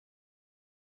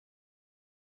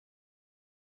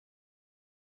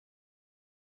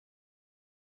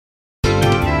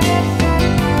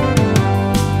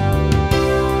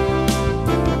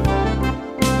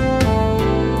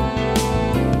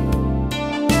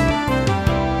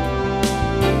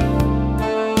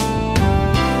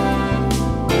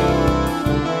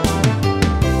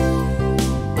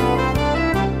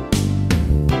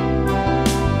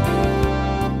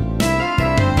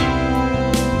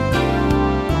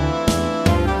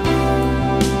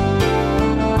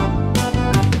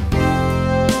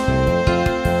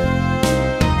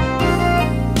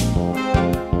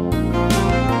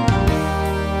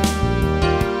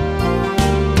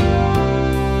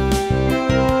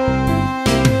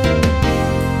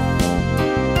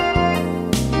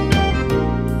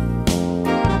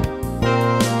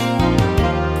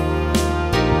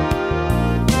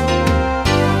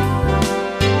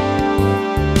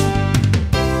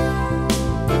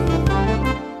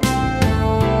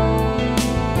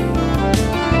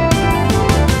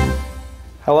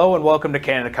Hello and welcome to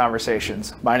Candidate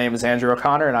Conversations. My name is Andrew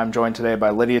O'Connor and I'm joined today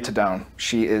by Lydia Tedone.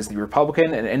 She is the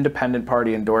Republican and Independent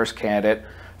Party endorsed candidate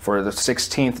for the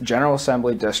 16th General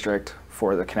Assembly District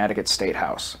for the Connecticut State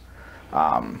House.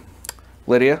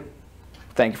 Lydia,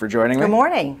 thank you for joining me. Good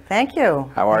morning. Thank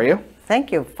you. How are you?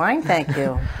 Thank you. Fine, thank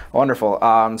you. Wonderful.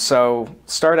 So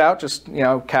start out just,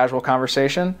 casual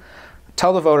conversation.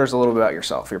 Tell the voters a little bit about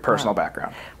yourself, your personal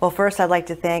background. Well, first I'd like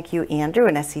to thank you, Andrew,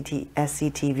 and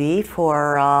SCTV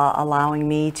for allowing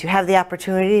me to have the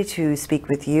opportunity to speak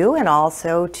with you and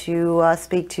also to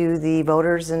speak to the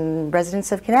voters and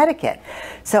residents of Connecticut.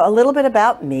 So a little bit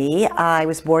about me. I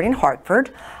was born in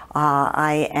Hartford.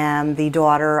 I am the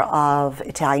daughter of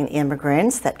Italian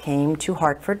immigrants that came to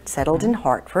Hartford, settled in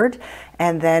Hartford,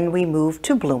 and then we moved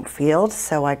to Bloomfield.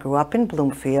 So I grew up in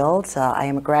Bloomfield. I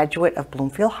am a graduate of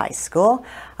Bloomfield High School.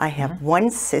 I have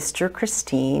one sister,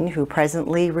 Christine, who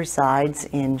presently resides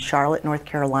in Charlotte, North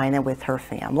Carolina with her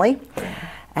family.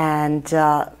 And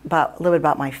a little bit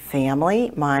about my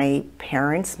family. My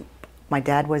parents, my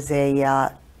dad was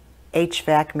a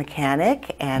HVAC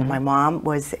mechanic, and my mom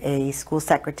was a school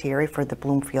secretary for the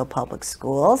Bloomfield Public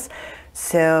Schools.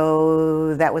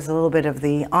 So that was a little bit of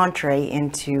the entree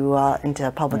into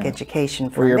public education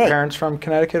for me. Were your parents from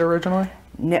Connecticut originally?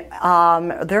 No,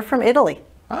 they're from Italy.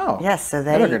 Oh, yes. So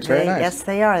very nice. Yes,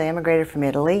 they are. They immigrated from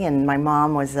Italy, and my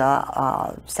mom was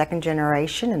a second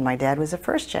generation, and my dad was a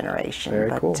first generation.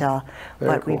 Very cool.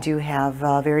 But we do have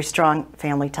very strong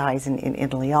family ties in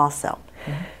Italy also.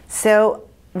 So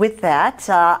with that,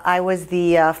 I was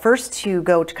the first to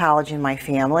go to college in my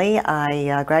family.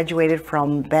 I graduated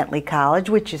from Bentley College,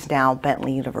 which is now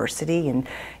Bentley University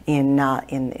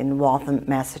in Waltham,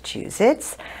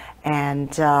 Massachusetts.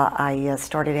 And I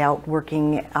started out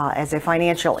working as a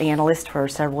financial analyst for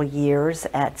several years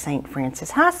at St.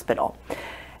 Francis Hospital.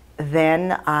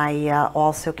 Then I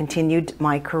also continued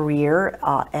my career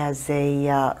as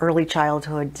a early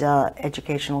childhood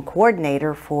educational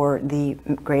coordinator for the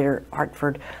Greater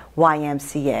Hartford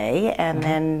YMCA, and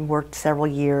then worked several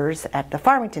years at the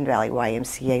Farmington Valley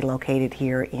YMCA located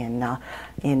here in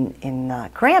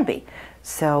Cranby.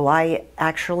 So I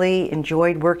actually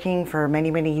enjoyed working for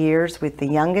many, many years with the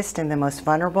youngest and the most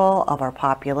vulnerable of our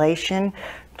population,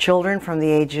 children from the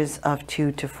ages of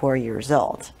 2 to 4 years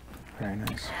old. Very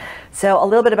nice. So a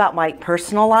little bit about my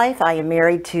personal life. I am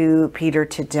married to Peter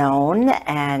Tedone,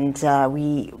 and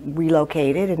we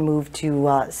relocated and moved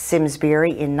to Simsbury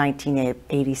in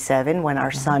 1987 when our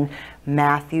son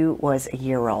Matthew was a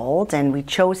year old. And we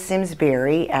chose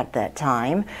Simsbury at that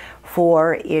time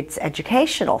for its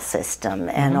educational system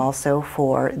and also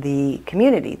for the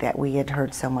community that we had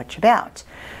heard so much about.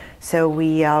 So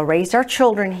we raised our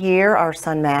children here. Our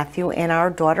son Matthew and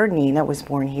our daughter Nina was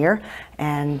born here,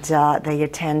 and they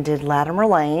attended Latimer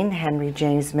Lane, Henry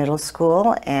James Middle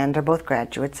School, and are both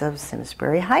graduates of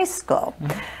Simsbury High School.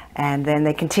 And then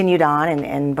they continued on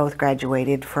and both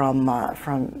graduated from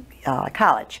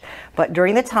college. But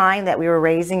during the time that we were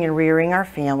raising and rearing our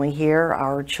family here,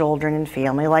 our children and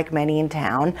family, like many in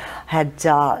town, had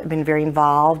been very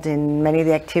involved in many of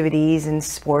the activities and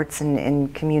sports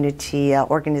and community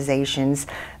organizations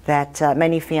that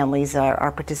many families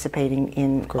are participating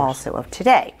in also of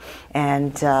today.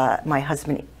 And my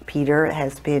husband Peter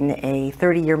has been a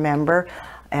 30-year member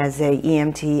as a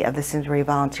EMT of the Simsbury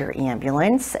Volunteer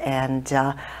Ambulance, and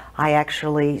I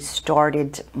actually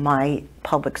started my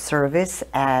public service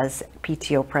as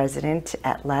PTO president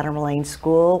at Latimer Lane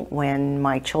School when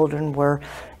my children were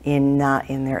in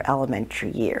their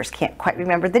elementary years. Can't quite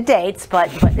remember the dates, but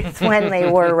it's when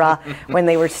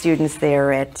they were students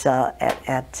there at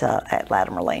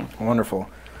Latimer Lane. Wonderful.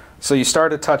 So you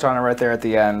started to touch on it right there at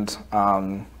the end.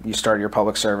 You started your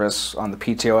public service on the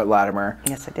PTO at Latimer.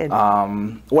 Yes, I did.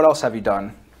 What else have you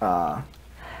done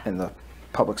in the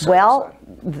public service? Well,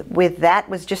 with that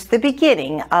was just the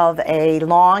beginning of a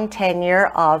long tenure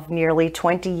of nearly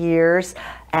 20 years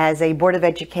as a Board of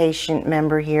Education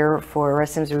member here for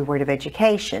Simsbury Board of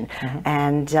Education.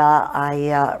 And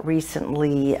I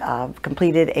recently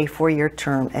completed a 4-year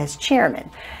term as chairman.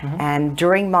 And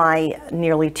during my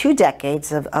nearly 2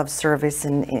 decades of service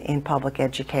in public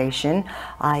education,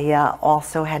 I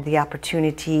also had the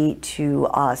opportunity to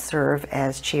serve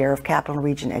as chair of Capital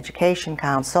Region Education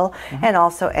Council and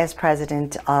also as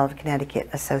president of Connecticut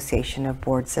Association of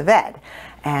Boards of Ed.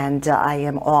 And I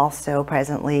am also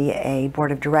presently a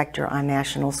board of director on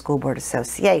National School Board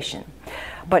Association.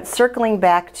 But circling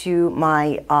back to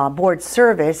my board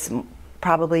service,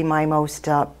 probably my most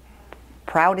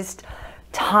proudest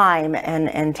time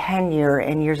and tenure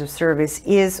and years of service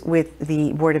is with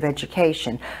the Board of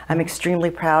Education. I'm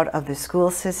extremely proud of the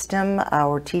school system,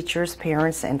 our teachers,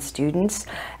 parents, and students,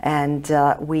 and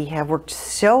we have worked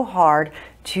so hard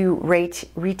to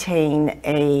retain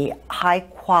a high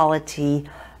quality,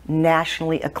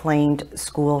 nationally acclaimed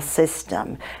school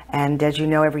system. And as you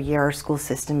know, every year our school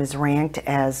system is ranked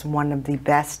as one of the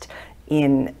best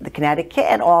in the Connecticut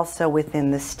and also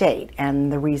within the state.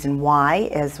 And the reason why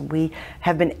is we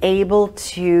have been able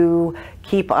to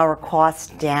keep our costs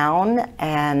down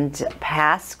and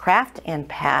craft and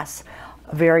pass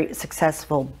very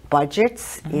successful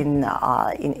budgets in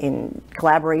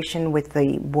collaboration with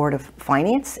the Board of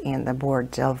Finance and the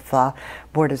Board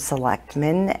of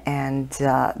Selectmen, and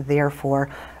therefore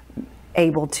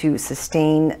able to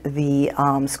sustain the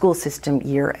school system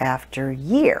year after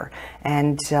year.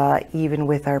 And even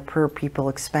with our per pupil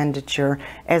expenditure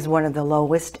as one of the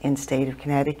lowest in state of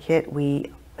Connecticut,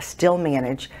 we still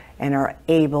manage and are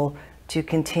able to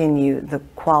continue the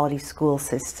quality school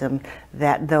system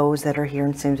that those that are here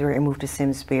in Simsbury and moved to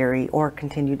Simsbury or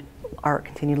continued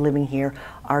living here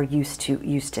are used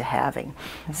to having.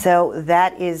 So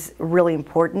that is really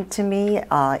important to me,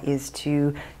 is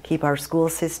to keep our school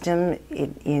system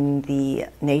in the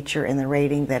nature and the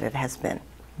rating that it has been.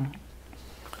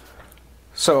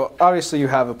 So obviously you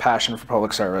have a passion for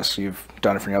public service. You've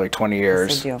done it for nearly 20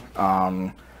 years. Yes, I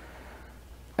do.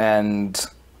 And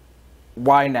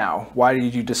why now? Why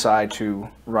did you decide to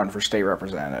run for state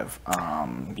representative?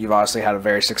 You've obviously had a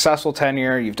very successful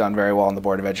tenure. You've done very well on the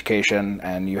Board of Education,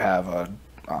 and you have a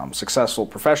successful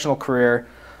professional career.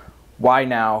 Why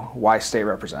now? Why state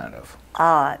representative?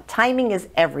 Timing is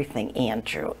everything,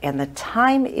 Andrew, and the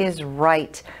time is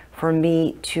right for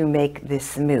me to make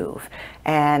this move.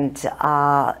 And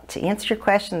to answer your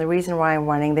question, the reason why I'm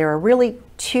running, there are really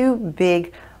two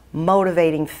big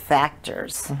motivating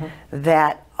factors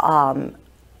that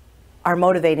are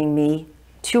motivating me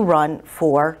to run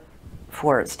for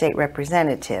state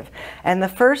representative. And the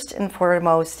first and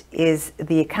foremost is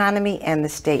the economy and the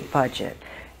state budget,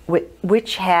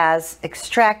 which has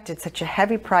extracted such a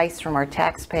heavy price from our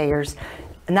taxpayers,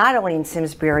 not only in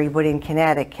Simsbury, but in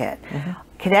Connecticut.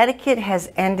 Connecticut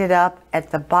has ended up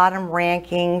at the bottom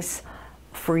rankings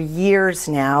for years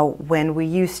now, when we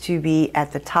used to be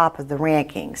at the top of the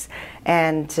rankings.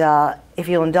 And if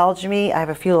you'll indulge me, I have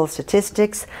a few little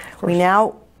statistics. We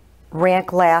now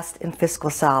rank last in fiscal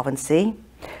solvency.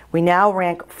 We now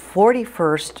rank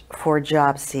 41st for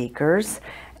job seekers.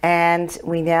 And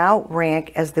we now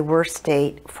rank as the worst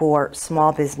state for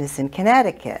small business in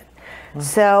Connecticut.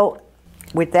 So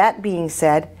with that being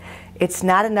said, it's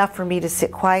not enough for me to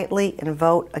sit quietly and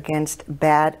vote against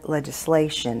bad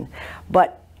legislation.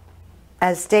 But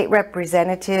as state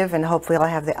representative, and hopefully I'll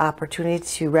have the opportunity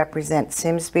to represent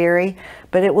Simsbury,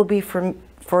 but it will be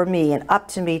for me and up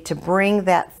to me to bring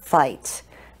that fight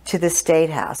to the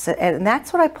State House. And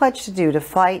that's what I pledge to do, to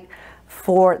fight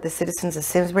for the citizens of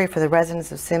Simsbury, for the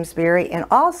residents of Simsbury, and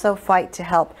also fight to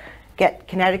help get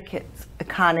Connecticut's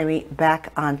economy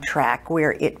back on track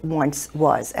where it once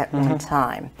was at one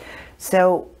time.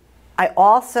 So I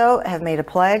also have made a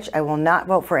pledge. I will not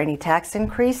vote for any tax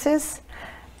increases,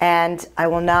 and I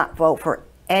will not vote for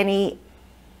any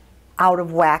out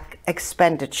of whack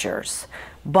expenditures,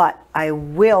 but I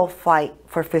will fight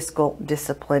for fiscal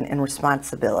discipline and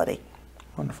responsibility.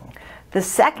 Wonderful. The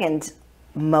second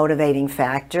motivating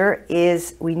factor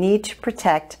is we need to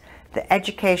protect the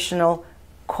educational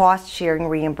cost-sharing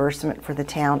reimbursement for the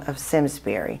town of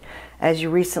Simsbury. As you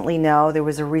recently know, there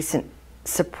was a recent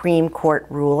Supreme Court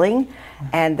ruling,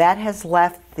 and that has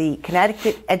left the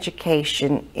Connecticut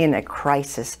education in a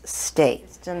crisis state.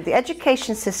 The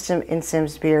education system in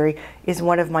Simsbury is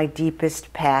one of my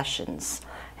deepest passions,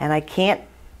 and I can't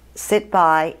sit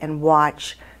by and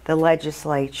watch the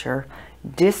legislature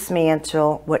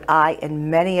dismantle what I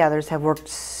and many others have worked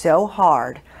so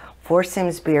hard for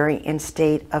Simsbury and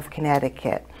state of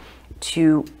Connecticut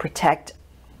to protect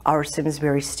our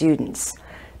Simsbury students.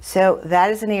 So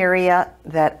that is an area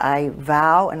that I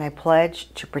vow and I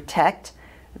pledge to protect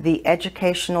the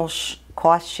educational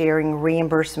cost sharing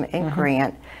reimbursement and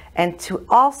grant, and to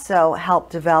also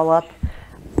help develop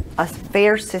a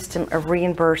fair system of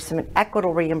reimbursement,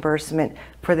 equitable reimbursement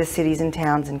for the cities and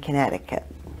towns in Connecticut.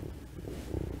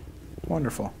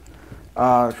 Wonderful.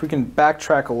 If we can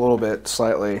backtrack a little bit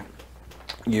slightly,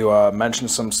 you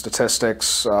mentioned some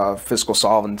statistics, fiscal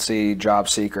solvency, job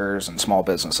seekers, and small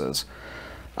businesses.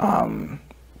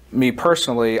 Me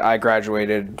personally, I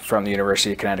graduated from the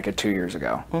University of Connecticut 2 years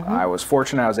ago. I was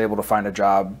fortunate I was able to find a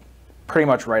job pretty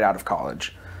much right out of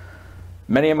college.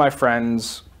 Many of my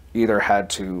friends either had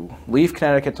to leave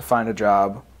Connecticut to find a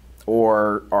job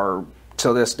or are,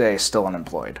 to this day, still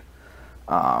unemployed.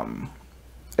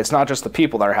 It's not just the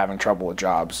people that are having trouble with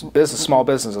jobs. Small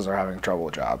businesses are having trouble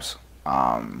with jobs.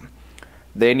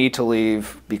 They need to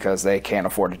leave because they can't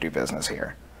afford to do business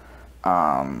here.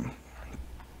 I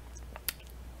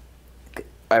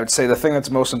would say the thing that's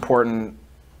most important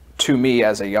to me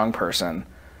as a young person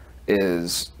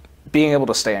is being able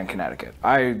to stay in Connecticut.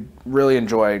 I really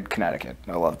enjoyed Connecticut.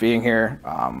 I love being here.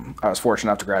 I was fortunate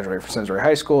enough to graduate from Simsbury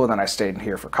High School, and then I stayed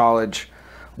here for college.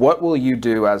 What will you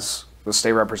do as the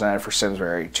state representative for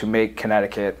Simsbury to make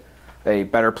Connecticut a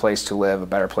better place to live, a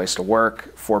better place to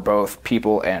work for both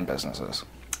people and businesses?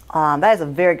 That is a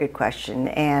very good question,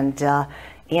 and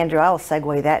Andrew, I will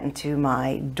segue that into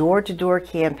my door-to-door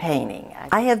campaigning.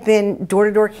 I have been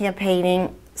door-to-door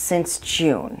campaigning since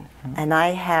June, and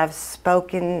I have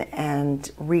spoken and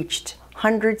reached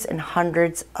hundreds and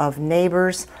hundreds of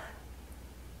neighbors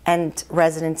and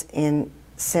residents in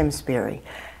Simsbury.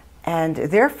 And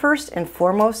their first and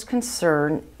foremost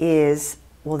concern is,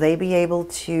 will they be able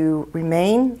to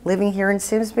remain living here in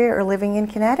Simsbury or living in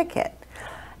Connecticut?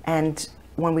 And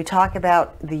when we talk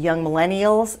about the young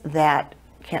millennials that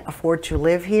can't afford to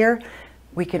live here,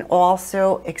 we can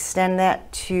also extend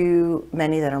that to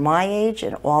many that are my age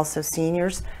and also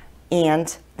seniors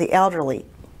and the elderly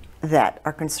that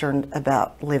are concerned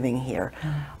about living here.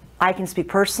 I can speak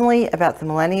personally about the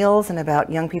millennials and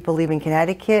about young people leaving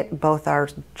Connecticut. Both our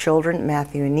children,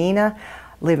 Matthew and Nina,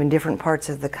 live in different parts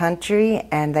of the country,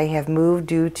 and they have moved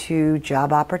due to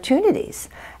job opportunities.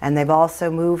 And they've also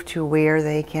moved to where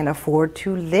they can afford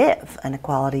to live and a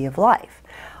quality of life.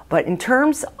 But in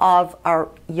terms of our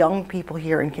young people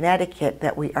here in Connecticut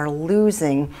that we are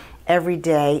losing every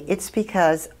day, it's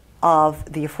because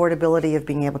of the affordability of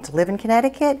being able to live in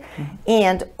Connecticut,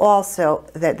 and also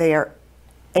that they are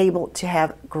able to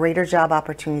have greater job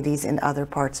opportunities in other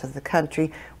parts of the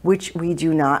country, which we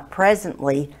do not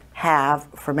presently have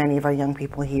for many of our young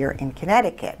people here in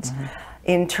Connecticut.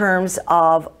 In terms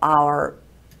of our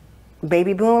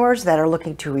baby boomers that are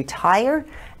looking to retire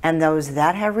and those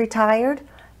that have retired,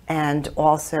 and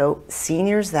also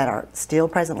seniors that are still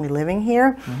presently living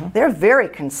here, they're very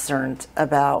concerned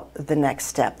about the next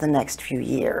step, the next few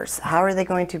years. How are they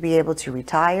going to be able to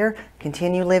retire,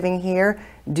 continue living here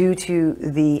due to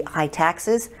the high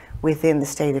taxes within the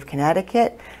state of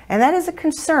Connecticut? And that is a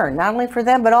concern, not only for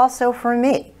them, but also for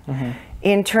me.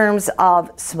 In terms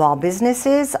of small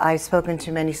businesses, I've spoken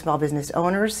to many small business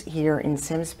owners here in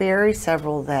Simsbury,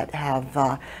 several that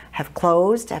have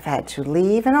closed, have had to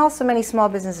leave, and also many small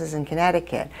businesses in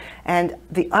Connecticut. And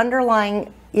the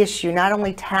underlying issue, not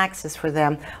only taxes for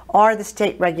them, are the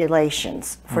state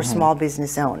regulations for small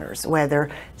business owners, whether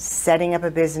setting up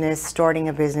a business, starting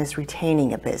a business,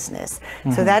 retaining a business.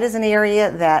 So that is an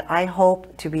area that I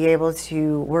hope to be able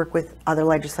to work with other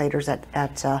legislators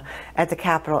at the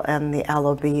Capitol and the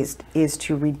LOBs is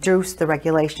to reduce the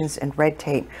regulations and red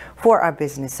tape for our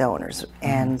business owners.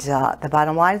 And the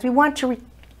bottom line is we want to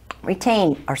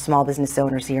retain our small business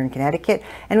owners here in Connecticut,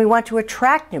 and we want to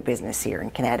attract new business here in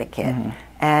Connecticut.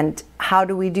 And how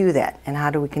do we do that? And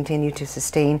how do we continue to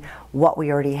sustain what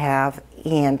we already have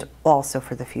and also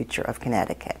for the future of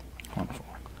Connecticut? Wonderful.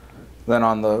 Then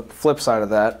on the flip side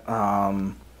of that,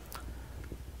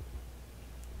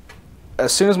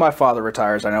 as soon as my father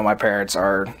retires, I know my parents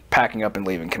are packing up and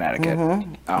leaving Connecticut.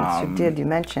 Yes, you did, you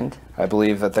mentioned. I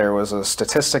believe that there was a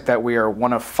statistic that we are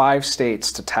one of 5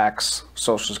 states to tax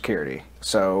Social Security.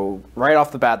 So right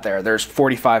off the bat there's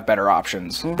 45 better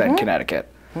options than Connecticut.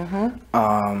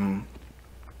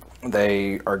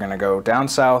 They are going to go down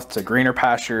south to greener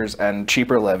pastures and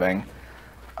cheaper living.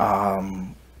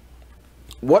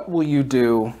 What will you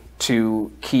do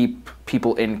to keep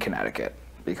people in Connecticut?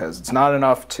 Because it's not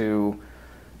enough to,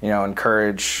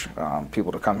 encourage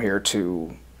people to come here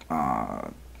to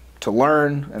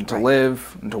learn and to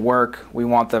live and to work. We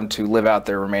want them to live out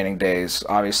their remaining days.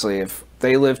 Obviously, if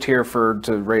they lived here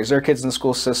to raise their kids in the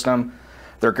school system,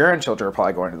 their grandchildren are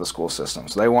probably going to the school system.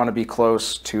 So they want to be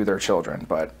close to their children.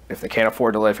 But if they can't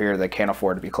afford to live here, they can't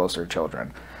afford to be close to their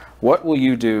children. What will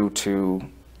you do to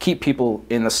keep people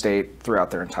in the state throughout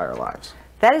their entire lives?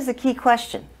 That is the key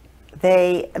question.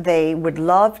 They would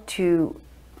love to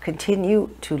continue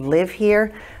to live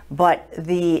here, but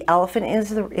the elephant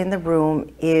in the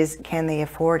room is, can they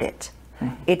afford it?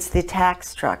 It's the tax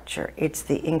structure. It's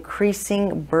the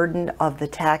increasing burden of the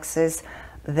taxes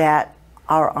that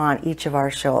are on each of our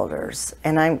shoulders.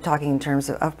 And I'm talking in terms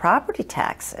of property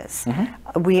taxes.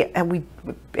 We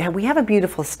have a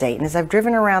beautiful state, and as I've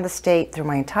driven around the state through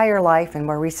my entire life, and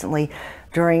more recently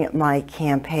during my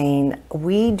campaign,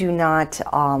 we do not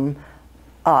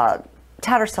tout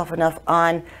ourselves enough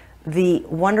on the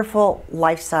wonderful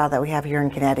lifestyle that we have here in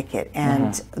Connecticut,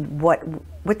 and what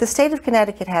the state of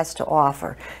Connecticut has to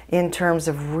offer in terms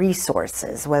of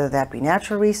resources, whether that be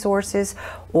natural resources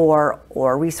or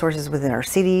resources within our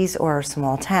cities or our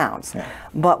small towns. Yeah.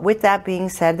 But with that being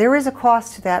said, there is a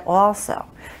cost to that also.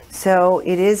 So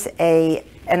it is an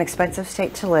expensive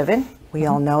state to live in. We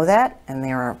all know that, and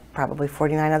there are probably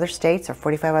 49 other states or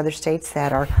 45 other states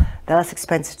that are less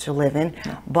expensive to live in.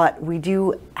 Yeah. But we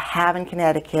do have in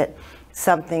Connecticut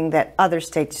something that other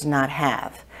states do not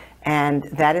have. And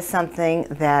that is something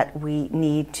that we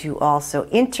need to also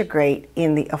integrate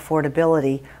in the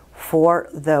affordability for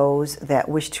those that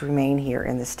wish to remain here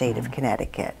in the state of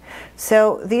Connecticut.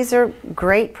 So these are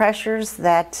great pressures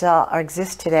that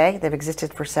exist today. They've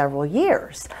existed for several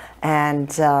years.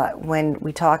 And when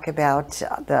we talk about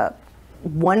the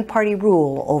one-party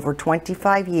rule over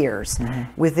 25 years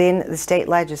within the state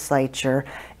legislature,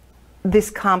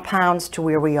 this compounds to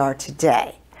where we are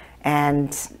today.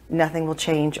 And nothing will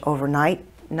change overnight.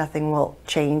 Nothing will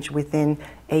change within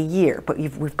a year. But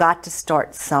we've got to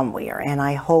start somewhere. And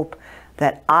I hope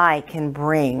that I can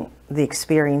bring the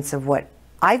experience of what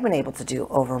I've been able to do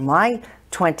over my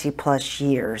 20-plus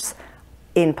years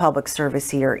in public service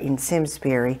here in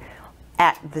Simsbury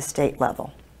at the state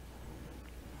level.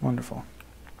 Wonderful.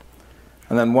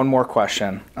 And then one more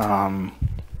question.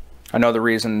 I know the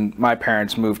reason my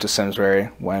parents moved to Simsbury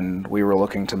when we were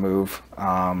looking to move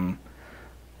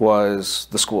was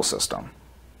the school system.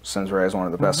 Simsbury has one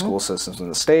of the best school systems in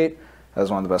the state,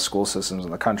 has one of the best school systems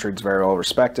in the country. It's very well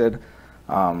respected.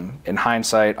 In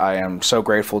hindsight, I am so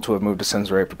grateful to have moved to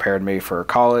Simsbury. It prepared me for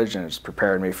college and it's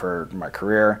prepared me for my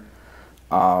career.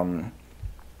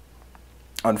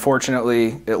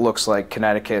 Unfortunately, it looks like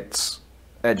Connecticut's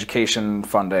education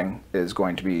funding is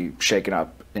going to be shaken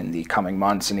up in the coming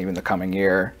months and even the coming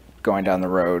year going down the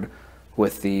road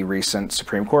with the recent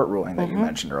Supreme Court ruling that you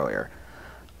mentioned earlier.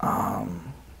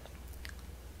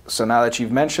 So now that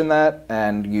you've mentioned that,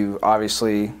 and you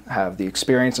obviously have the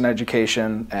experience in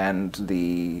education and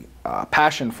the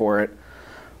passion for it,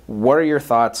 what are your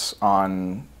thoughts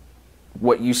on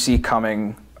what you see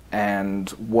coming and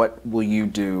what will you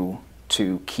do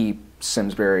to keep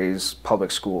Simsbury's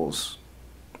public schools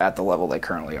at the level they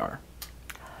currently are?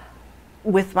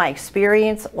 With my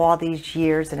experience all these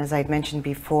years, and as I've mentioned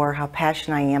before, how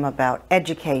passionate I am about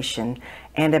education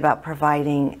and about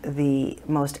providing the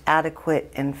most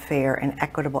adequate and fair and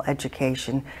equitable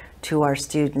education to our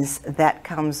students, that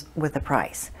comes with a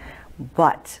price.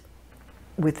 But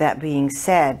with that being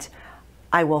said,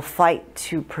 I will fight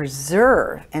to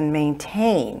preserve and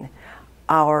maintain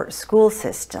our school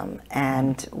system.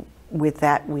 And with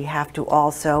that, we have to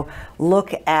also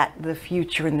look at the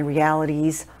future and the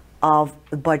realities of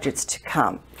the budgets to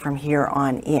come from here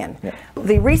on in. Yeah.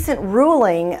 The recent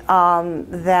ruling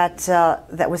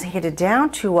that was handed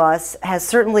down to us has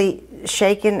certainly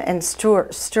shaken and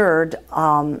stirred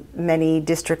many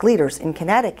district leaders in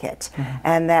Connecticut,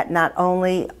 and that not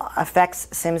only affects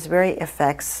Simsbury,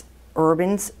 affects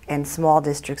urbans and small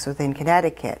districts within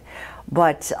Connecticut.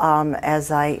 But as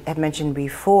I have mentioned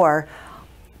before,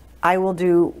 I will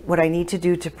do what I need to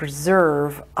do to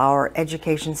preserve our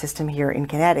education system here in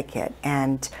Connecticut.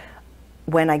 And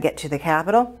when I get to the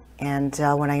Capitol and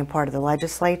when I am part of the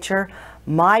legislature,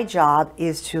 my job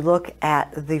is to look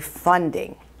at the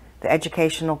funding, the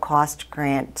educational cost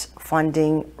grant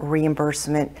funding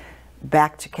reimbursement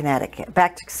back to Connecticut,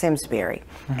 back to Simsbury.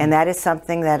 And that is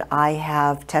something that I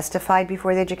have testified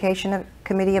before the Education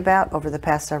Committee about over the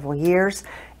past several years,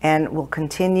 and will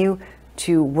continue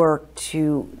to work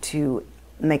to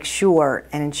make sure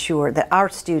and ensure that our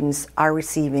students are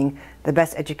receiving the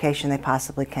best education they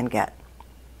possibly can get.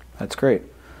 That's great.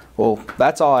 Well,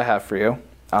 that's all I have for you.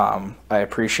 I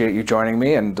appreciate you joining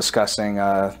me and discussing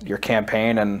your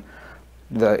campaign and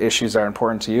the issues that are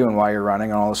important to you and why you're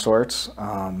running and all the sorts.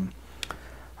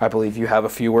 I believe you have a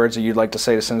few words that you'd like to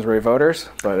say to Simsbury voters,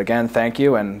 but again, thank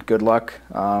you and good luck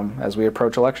as we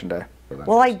approach Election Day.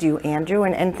 Well, I do, Andrew,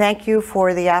 and thank you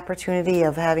for the opportunity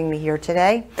of having me here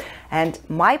today. And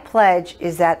my pledge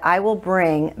is that I will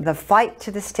bring the fight to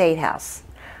the State House.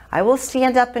 I will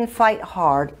stand up and fight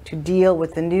hard to deal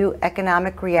with the new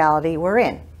economic reality we're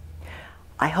in.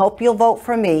 I hope you'll vote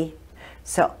for me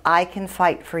so I can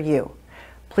fight for you.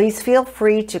 Please feel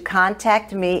free to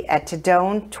contact me at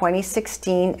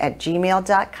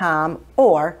tedone2016@gmail.com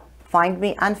or find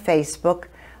me on Facebook,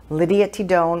 Lydia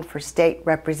Tedone for State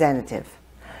Representative.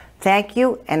 Thank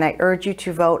you, and I urge you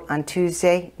to vote on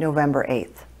Tuesday, November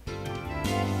 8th.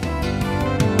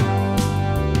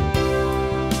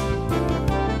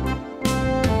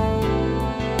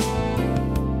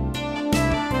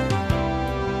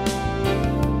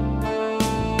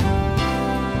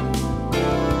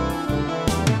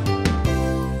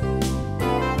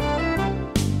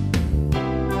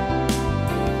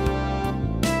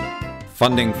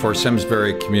 Funding for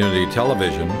Simsbury Community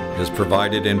Television is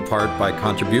provided in part by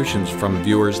contributions from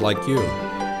viewers like you.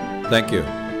 Thank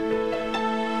you.